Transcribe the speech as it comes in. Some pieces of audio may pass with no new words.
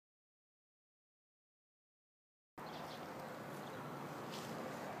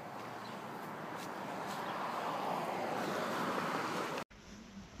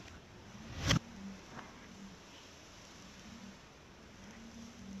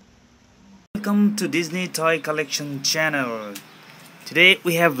Welcome to Disney Toy Collection channel. Today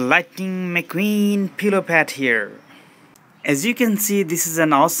we have Lightning McQueen pillow pad here. As you can see, this is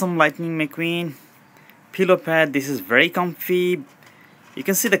an awesome Lightning McQueen pillow pad. This is very comfy. You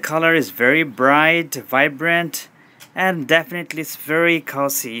can see the color is very bright, vibrant, and definitely it's very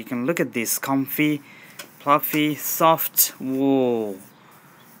cozy. You can look at this, comfy, fluffy, soft. Whoa,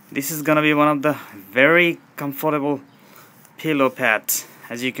 this is gonna be one of the very comfortable pillow pads,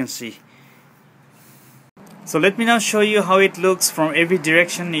 as you can see. So let me now show you how it looks from every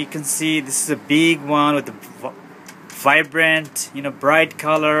direction. You can see this is a big one with a vibrant, bright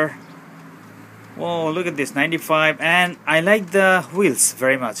color. Whoa, look at this, 95, and I like the wheels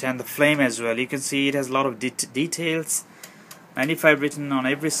very much and the flame as well. You can see it has a lot of details. 95 written on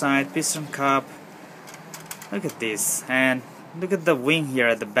every side, piston cup. Look at this, and look at the wing here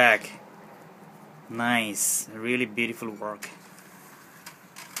at the back. Nice, really beautiful work.